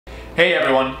Hey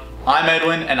everyone, I'm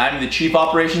Edwin and I'm the Chief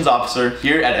Operations Officer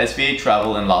here at SVA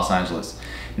Travel in Los Angeles.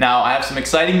 Now I have some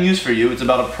exciting news for you. It's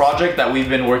about a project that we've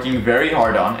been working very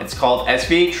hard on. It's called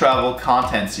SVA Travel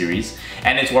Content Series,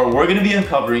 and it's where we're going to be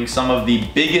uncovering some of the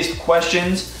biggest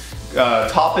questions,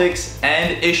 topics,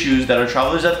 and issues that our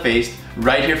travelers have faced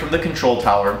right here from the control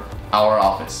tower, our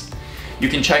office. You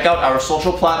can check out our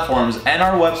social platforms and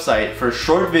our website for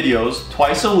short videos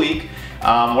twice a week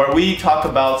where we talk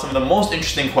about some of the most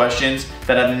interesting questions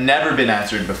that have never been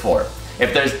answered before.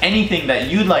 If there's anything that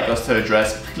you'd like us to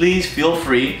address, please feel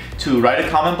free to write a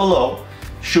comment below,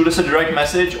 shoot us a direct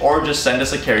message, or just send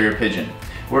us a carrier pigeon.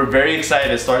 We're very excited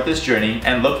to start this journey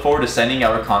and look forward to sending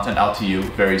our content out to you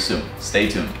very soon. Stay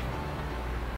tuned.